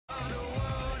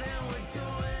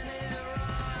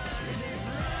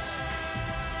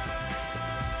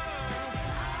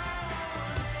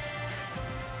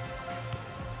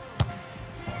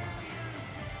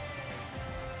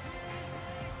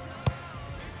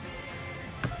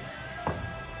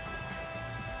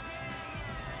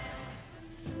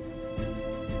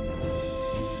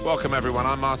Welcome everyone,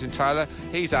 I'm Martin Tyler,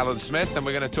 he's Alan Smith, and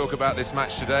we're going to talk about this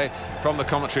match today from the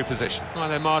commentary position. Hi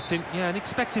there Martin, yeah, and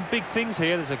expecting big things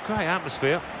here. There's a great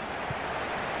atmosphere.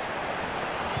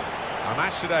 Our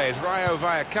match today is Rayo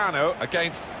Vallecano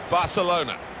against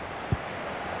Barcelona.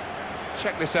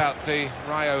 Check this out, the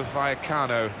Rayo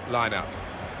Vallecano lineup.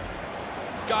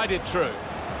 Guided through,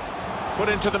 put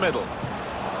into the middle.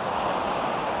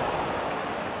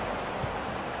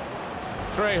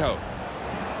 Trejo.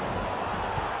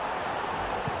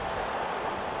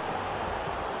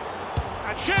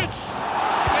 And shoots!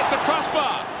 It's the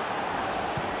crossbar!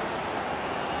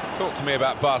 Talk to me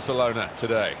about Barcelona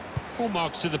today. Full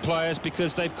marks to the players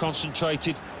because they've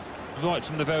concentrated right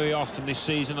from the very off in this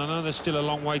season. I know there's still a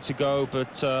long way to go,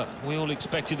 but we all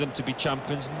expected them to be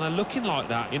champions, and they're looking like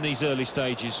that in these early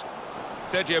stages.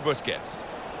 Sergio Busquets.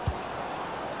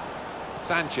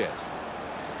 Sanchez.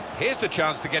 Here's the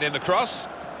chance to get in the cross.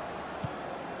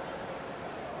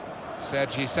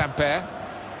 Sergi Samper.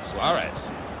 Suarez.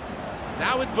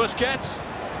 Now with Busquets.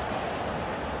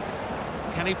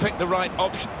 Can he pick the right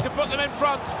option to put them in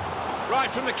front? Right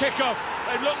from the kickoff.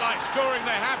 They look like scoring,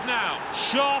 they have now.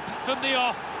 Sharp from the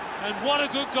off, and what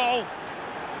a good goal.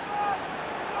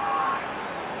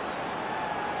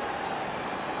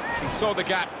 He saw the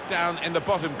gap down in the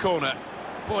bottom corner.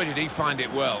 Boy, did he find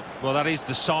it well. Well, that is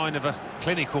the sign of a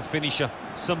clinical finisher.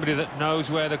 Somebody that knows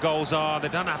where the goals are. They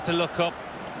don't have to look up.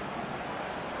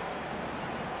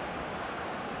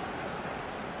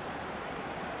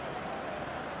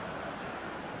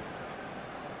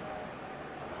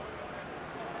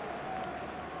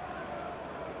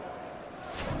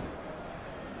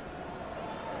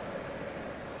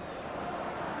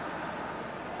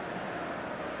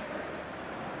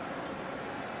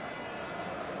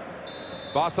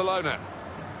 Barcelona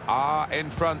are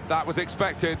in front, that was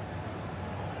expected.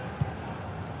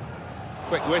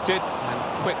 Quick-witted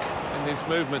and quick in his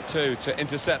movement too to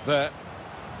intercept there.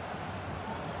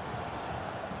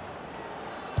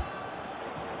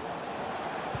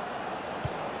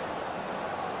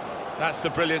 That's the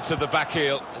brilliance of the back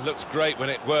heel. It looks great when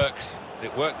it works.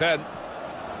 It worked then.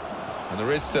 And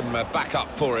there is some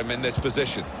backup for him in this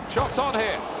position. Shots on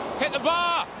here. Hit the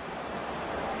bar!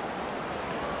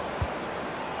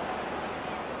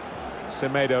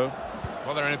 Semedo.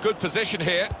 Well, they're in a good position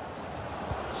here.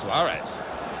 Suarez.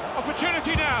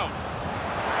 Opportunity now.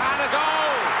 And a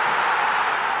goal!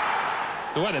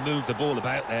 The way they moved the ball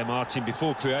about there, Martin,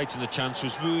 before creating the chance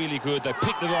was really good. They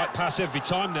picked the right pass every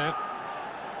time now.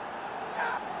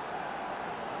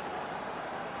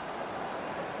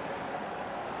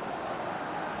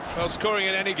 Well, scoring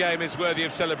in any game is worthy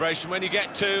of celebration. When you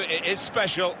get two, it is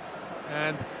special.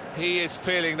 And he is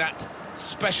feeling that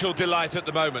special delight at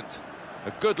the moment.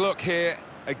 A good look here,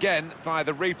 again, by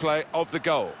the replay of the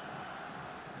goal.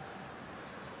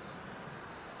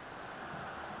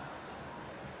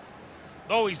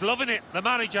 Oh, he's loving it, the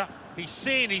manager. He's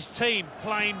seeing his team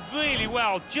playing really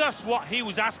well, just what he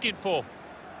was asking for.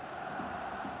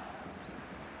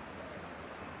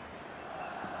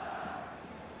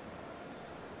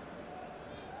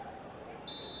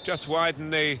 Just widen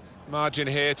the margin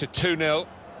here to 2-0.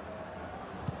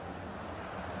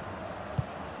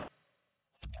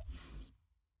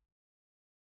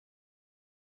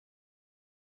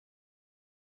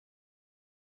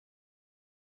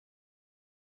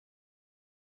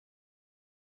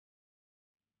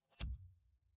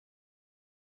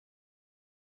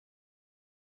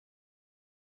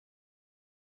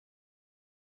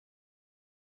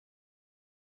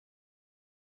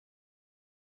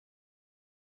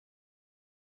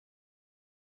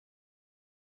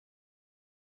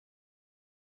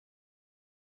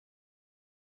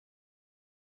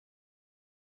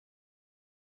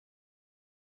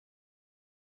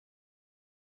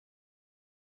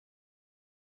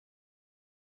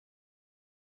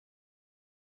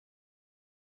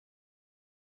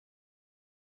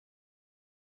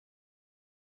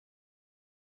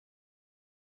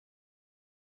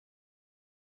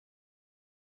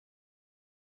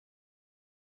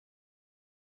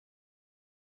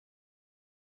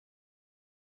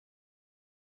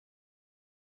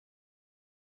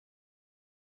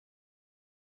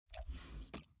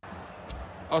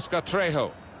 Oscar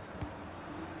Trejo.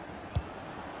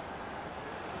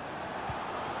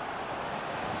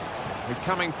 He's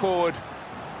coming forward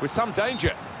with some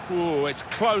danger. Ooh, it's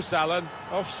close, Alan.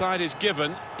 Offside is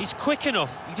given. He's quick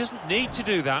enough. He doesn't need to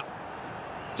do that.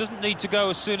 Doesn't need to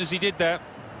go as soon as he did there.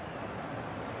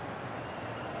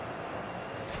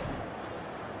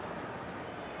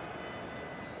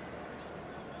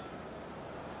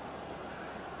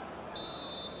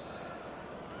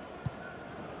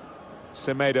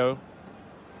 Semedo.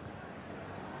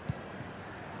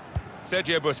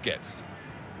 Sergio Busquets.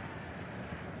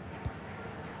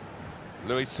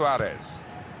 Luis Suarez.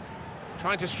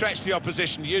 Trying to stretch the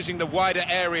opposition, using the wider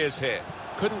areas here.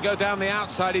 Couldn't go down the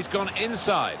outside, he's gone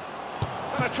inside.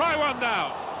 Gonna try one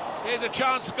now. Here's a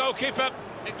chance, goalkeeper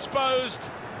exposed.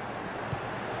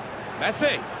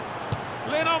 Messi.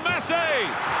 Lionel Messi!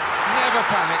 Never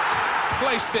panicked,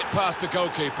 placed it past the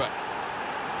goalkeeper.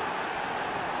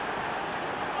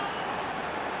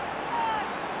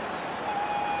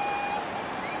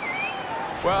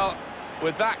 Well,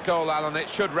 with that goal, Alan, it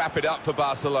should wrap it up for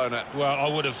Barcelona. Well, I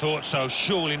would have thought so.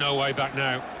 Surely no way back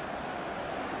now.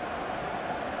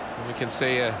 And we can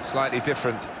see a slightly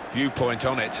different viewpoint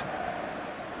on it.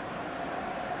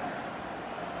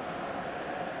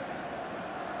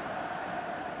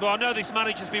 Well, I know this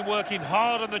manager's been working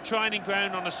hard on the training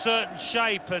ground on a certain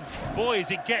shape, and boy,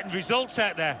 is it getting results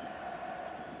out there.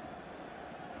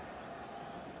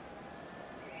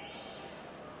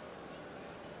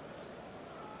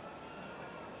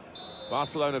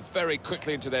 Barcelona very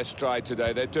quickly into their stride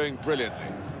today. They're doing brilliantly.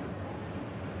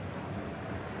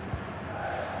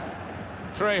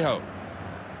 Trejo.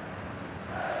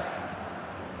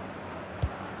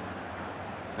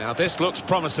 Now this looks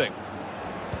promising.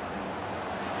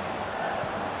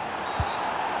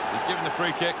 He's given the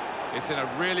free kick. It's in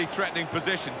a really threatening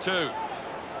position too.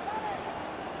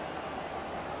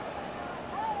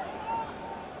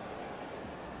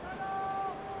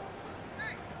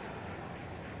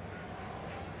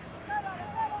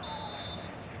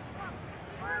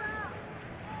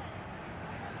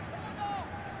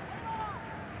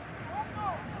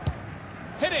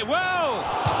 Hit it well!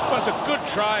 That's a good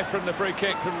try from the free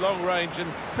kick from long range and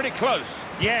pretty close.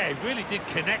 Yeah, he really did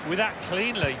connect with that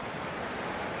cleanly.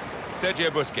 Sergio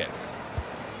Busquets.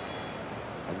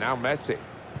 And now Messi.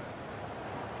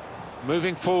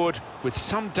 Moving forward with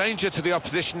some danger to the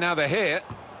opposition now they're here.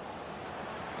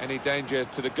 Any danger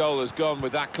to the goal has gone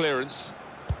with that clearance.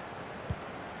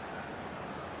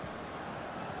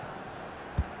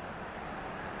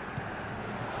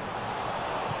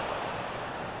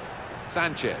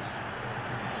 Sanchez.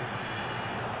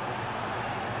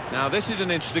 Now this is an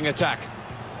interesting attack.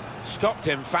 Stopped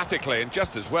emphatically and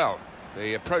just as well.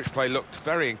 The approach play looked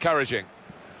very encouraging.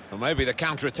 Well, maybe the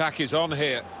counter-attack is on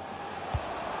here.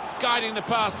 Guiding the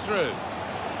pass through.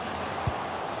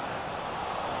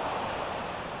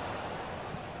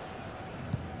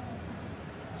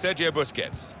 Sergio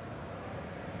Busquets.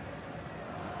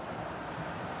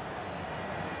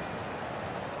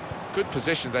 Good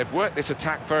position. They've worked this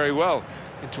attack very well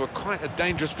into quite a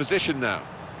dangerous position now.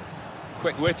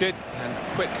 Quick-witted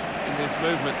and quick in his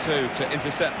movement too to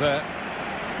intercept there.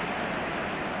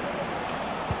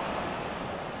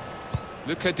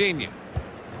 Lucadinha.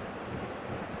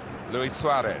 Luis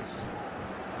Suarez.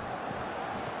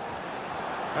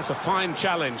 That's a fine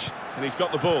challenge, and he's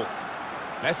got the ball.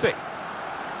 Messi.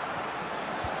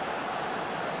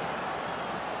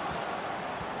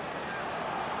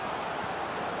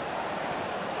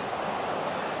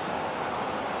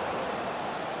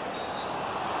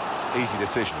 Easy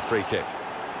decision, free kick.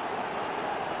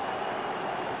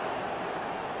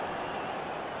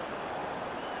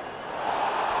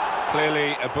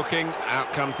 Clearly a booking,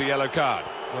 out comes the yellow card.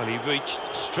 Well, he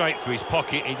reached straight for his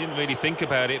pocket. He didn't really think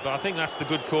about it, but I think that's the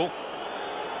good call.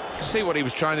 See what he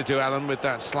was trying to do, Alan, with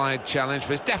that slide challenge,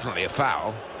 but it's definitely a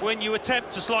foul. When you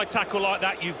attempt a slide tackle like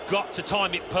that, you've got to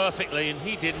time it perfectly, and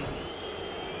he didn't.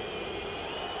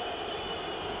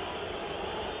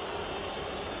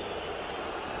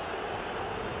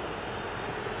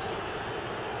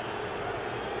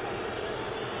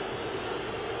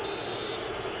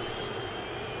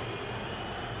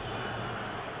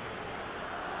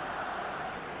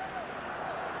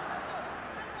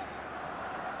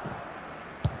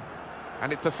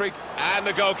 And it's the free... And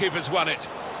the goalkeeper's won it.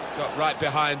 Got right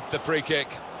behind the free kick.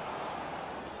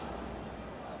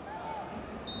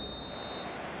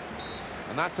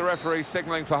 And that's the referee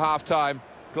signalling for half-time,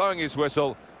 blowing his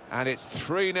whistle, and it's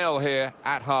 3-0 here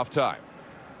at half-time.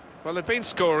 Well, they've been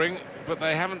scoring, but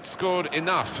they haven't scored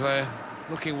enough. They're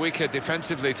looking weaker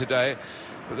defensively today,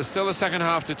 but there's still a second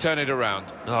half to turn it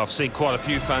around. Oh, I've seen quite a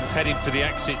few fans heading for the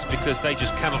exits because they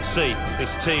just cannot see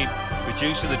this team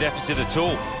reducing the deficit at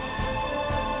all.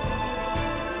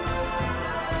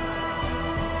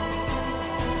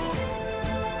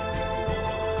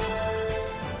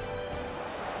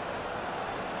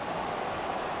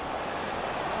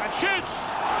 Shoots!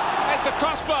 It's the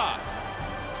crossbar!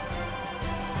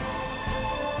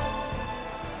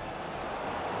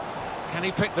 Can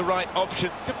he pick the right option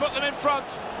to put them in front?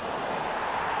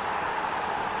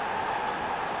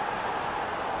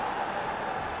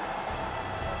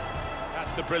 That's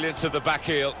That's the brilliance of the back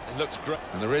heel. It looks great.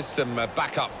 And there is some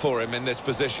backup for him in this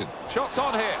position. Shots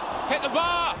on here. Hit the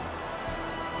bar!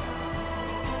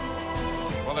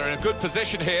 Well, they're in a good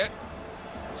position here.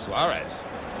 Suarez.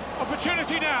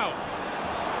 Opportunity now.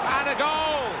 And a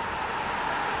goal!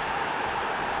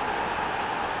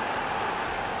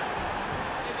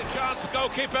 Here's a chance,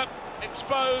 goalkeeper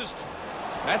exposed.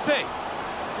 Messi.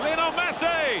 Lionel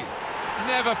Messi!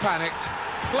 Never panicked.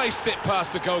 Placed it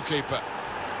past the goalkeeper.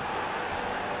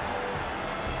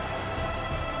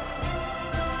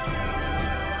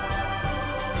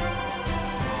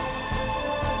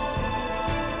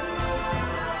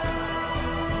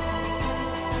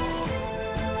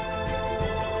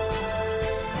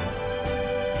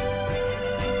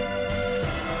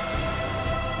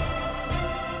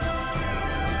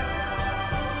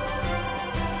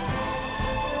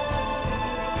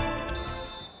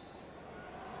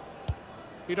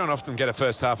 You don't often get a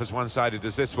first half as one-sided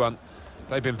as this one.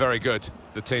 They've been very good,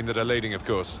 the team that are leading, of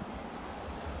course.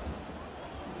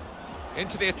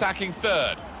 Into the attacking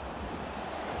third.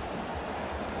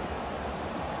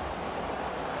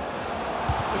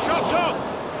 The shot's on!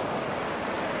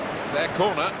 It's their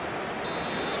corner.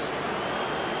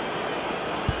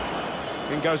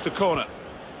 In goes the corner.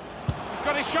 He's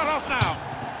got his shot off now.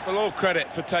 Well, all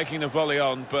credit for taking the volley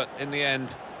on, but in the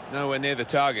end, nowhere near the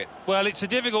target. Well, it's a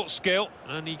difficult skill,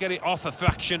 and you get it off a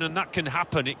fraction, and that can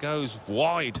happen. It goes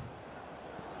wide.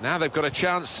 Now they've got a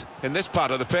chance in this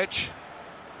part of the pitch.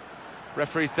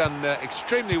 Referee's done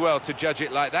extremely well to judge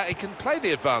it like that. He can play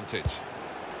the advantage.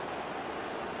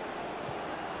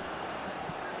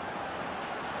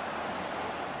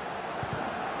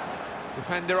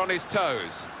 Defender on his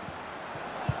toes.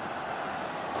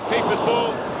 Keeper's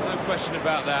ball, no question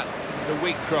about that. It's a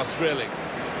weak cross, really.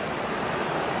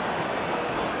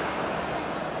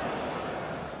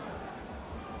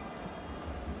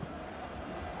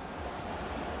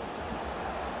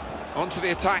 On to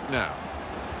the attack now.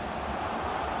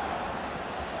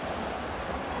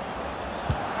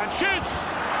 And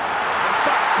shoots! And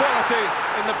such quality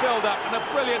in the build-up and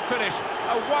a brilliant finish.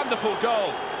 A wonderful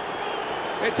goal.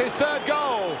 It's his third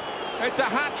goal. It's a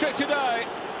hat-trick today.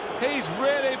 He's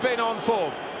really been on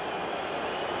form.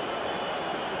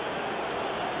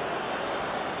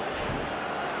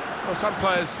 Well, some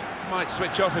players might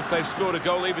switch off if they've scored a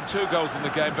goal, even 2 goals in the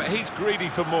game, but he's greedy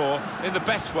for more, in the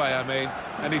best way, I mean,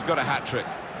 and he's got a hat-trick.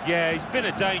 Yeah, he's been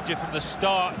a danger from the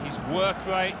start. His work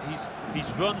rate,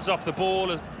 his runs off the ball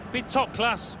have been top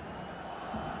class.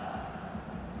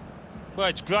 Well,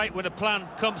 it's great when a plan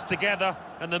comes together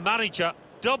and the manager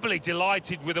doubly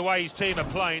delighted with the way his team are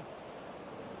playing.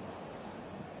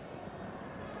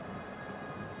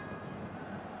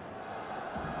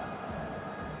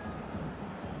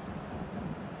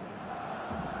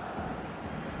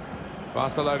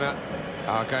 Barcelona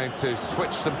are going to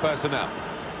switch some personnel.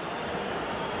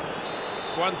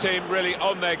 One team really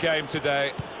on their game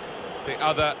today, the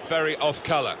other very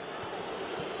off-colour.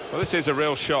 Well, this is a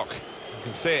real shock. You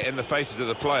can see it in the faces of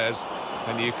the players,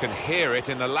 and you can hear it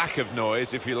in the lack of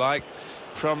noise, if you like,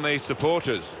 from the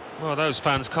supporters. Well, those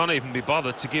fans can't even be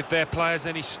bothered to give their players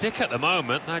any stick at the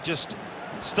moment. They're just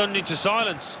stunned into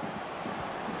silence.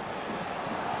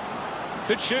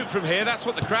 Could shoot from here, that's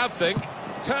what the crowd think.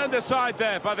 Turned aside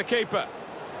there by the keeper.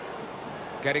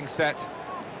 Getting set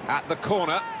at the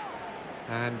corner.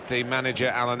 And the manager,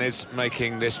 Alan, is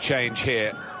making this change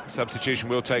here. Substitution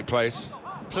will take place.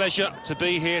 Pleasure to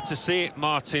be here to see it,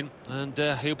 Martin. And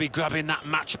he'll be grabbing that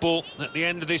match ball at the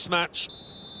end of this match.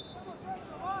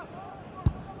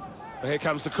 Here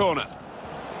comes the corner.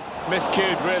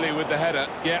 Miscued, really, with the header.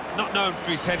 Yeah, not known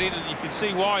for his heading, and you can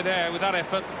see why there with that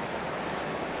effort.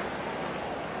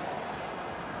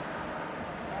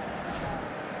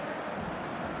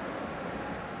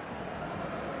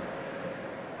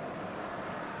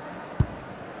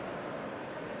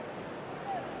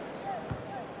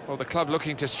 Well, the club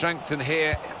looking to strengthen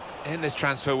here in this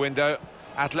transfer window,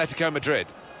 Atletico Madrid.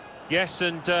 Yes,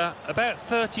 and about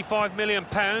 £35 million.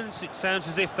 It sounds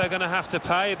as if they're going to have to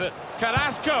pay, but...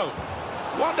 Carrasco!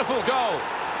 Wonderful goal!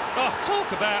 Oh,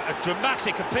 talk about a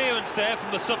dramatic appearance there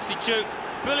from the substitute.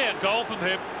 Brilliant goal from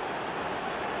him.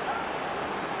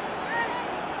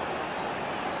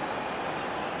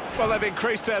 Well, they've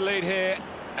increased their lead here,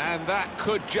 and that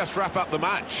could just wrap up the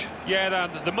match. Yeah,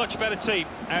 they're the much better team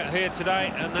out here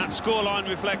today, and that scoreline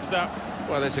reflects that.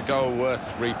 Well, it's a goal worth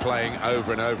replaying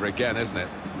over and over again, isn't it?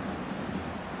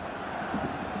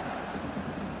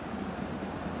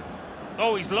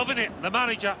 Oh, he's loving it, the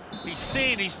manager. He's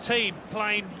seeing his team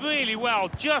playing really well,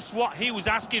 just what he was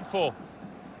asking for.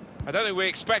 I don't think we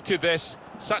expected this,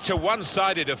 such a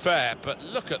one-sided affair, but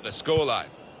look at the scoreline.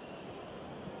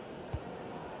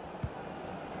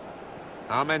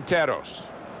 Armenteros.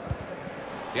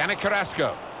 Yannick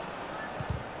Carrasco.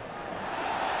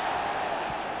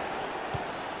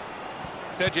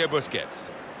 Sergio Busquets.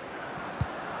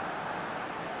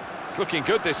 It's looking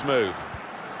good, this move.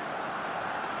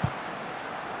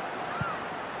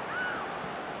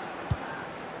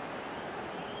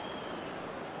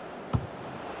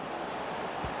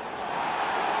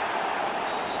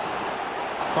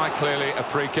 Quite clearly a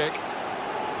free kick.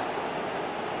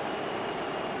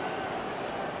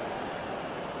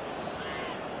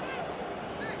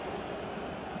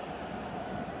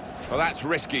 Well, that's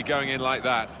risky going in like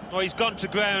that. Well, he's gone to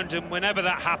ground, and whenever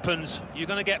that happens, you're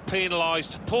going to get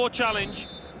penalised. Poor challenge.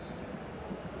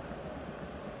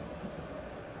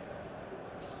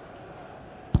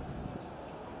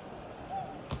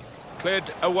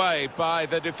 Cleared away by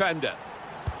the defender.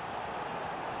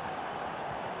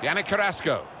 Yannick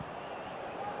Carrasco.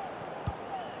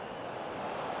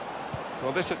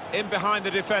 Well, this in behind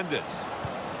the defenders.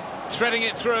 Threading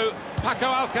it through, Paco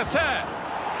Alcacer.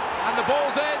 And the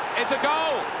ball's in, it's a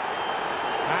goal!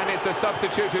 And it's a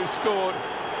substitute who scored.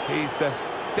 He's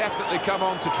definitely come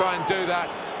on to try and do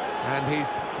that. And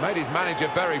he's made his manager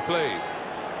very pleased.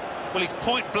 Well, he's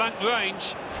point-blank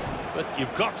range, but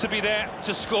you've got to be there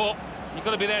to score. You've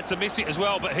got to be there to miss it as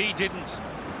well, but he didn't.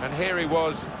 And here he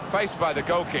was, faced by the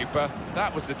goalkeeper.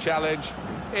 That was the challenge.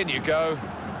 In you go.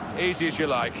 Easy as you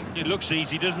like. It looks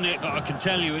easy, doesn't it? But I can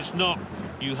tell you it's not.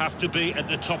 You have to be at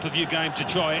the top of your game to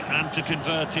try it and to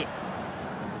convert it.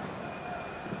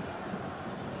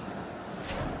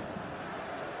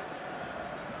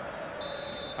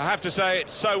 I have to say,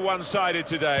 it's so one-sided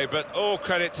today, but all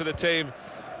credit to the team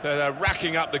that are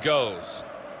racking up the goals.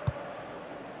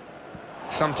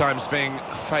 Sometimes being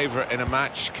a favourite in a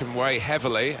match can weigh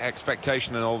heavily,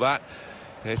 expectation and all that.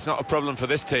 It's not a problem for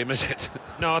this team, is it?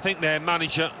 No, I think their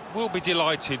manager will be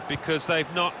delighted because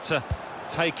they've not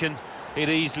taken it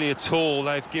easily at all.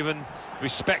 They've given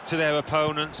respect to their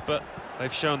opponents, but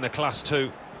they've shown their class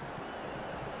too.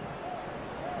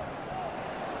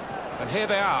 And here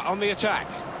they are on the attack.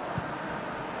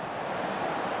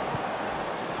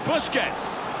 Busquets.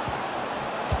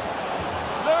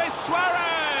 Luis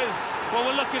Suarez. Well,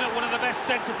 we're looking at one of the best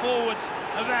centre-forwards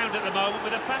around at the moment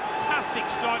with a fantastic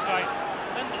strike rate.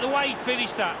 And the way he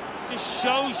finished that just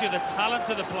shows you the talent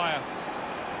of the player.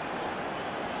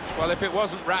 Well, if it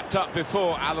wasn't wrapped up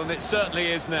before, Alan, it certainly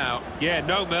is now. Yeah,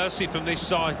 no mercy from this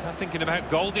side. I'm thinking about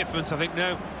goal difference, I think,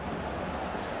 now.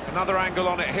 Another angle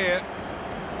on it here.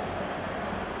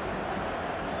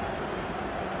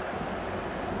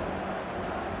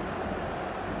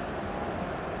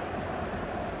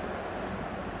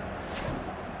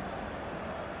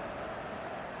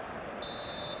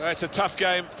 Well, it's a tough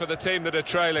game for the team that are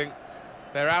trailing.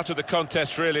 They're out of the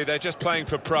contest, really. They're just playing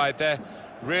for pride. They're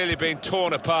really being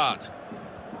torn apart.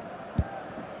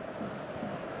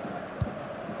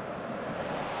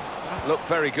 That looked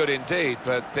very good indeed,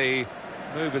 but the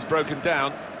move has broken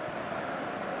down.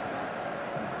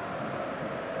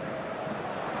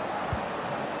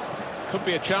 Could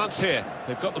be a chance here.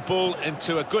 They've got the ball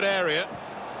into a good area.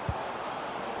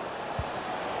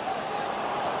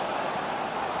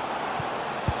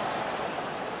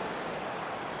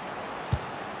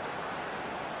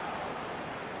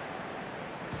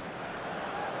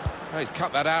 Oh, he's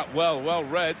cut that out well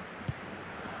read.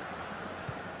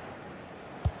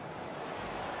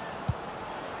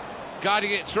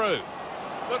 Guiding it through.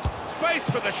 Look, space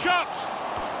for the shot!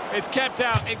 It's kept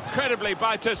out incredibly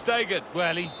by Ter Stegen.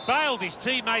 Well, he's bailed his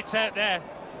teammates out there.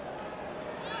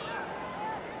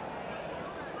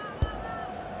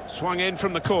 Swung in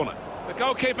from the corner. The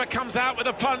goalkeeper comes out with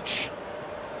a punch.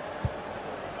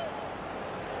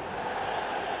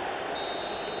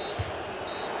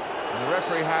 And the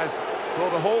referee has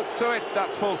brought a halt to it.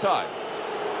 That's full time.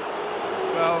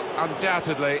 Well,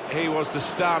 undoubtedly, he was the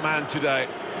star man today.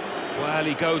 Well,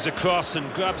 he goes across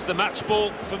and grabs the match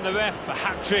ball from the ref, a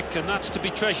hat-trick, and that's to be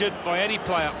treasured by any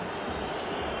player.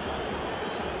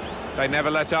 They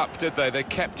never let up, did they? They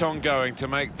kept on going to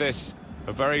make this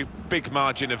a very big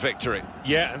margin of victory.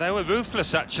 Yeah, they were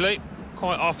ruthless, actually.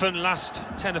 Quite often, last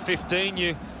 10 or 15,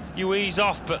 you ease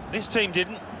off, but this team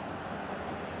didn't.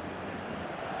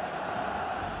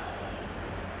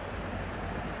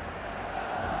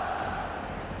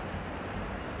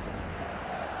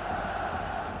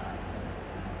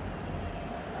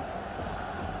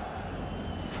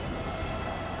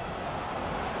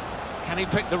 Can he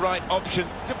pick the right option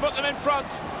to put them in front?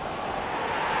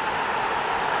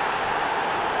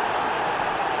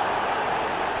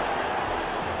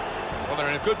 Well, they're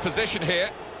in a good position here.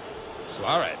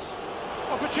 Suarez.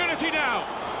 Opportunity now.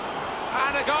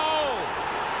 And a goal.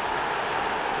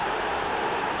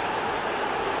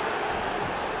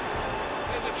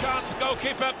 chance,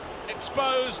 goalkeeper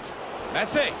exposed.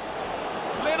 Messi.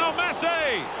 Lionel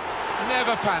Messi!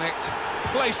 Never panicked,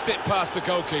 placed it past the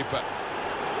goalkeeper.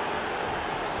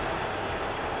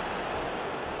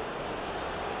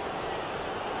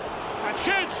 And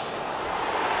shoots!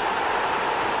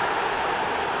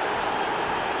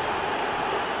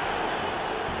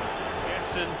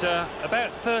 Yes, and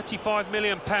about £35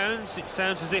 million, it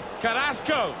sounds as if...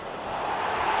 Carrasco!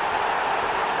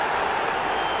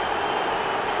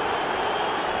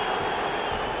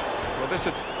 Well, this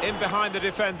is in behind the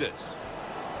defenders.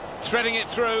 Threading it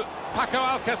through, Paco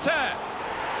Alcacer.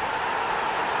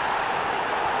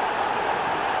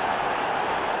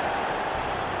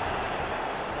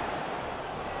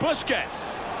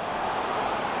 Busquets.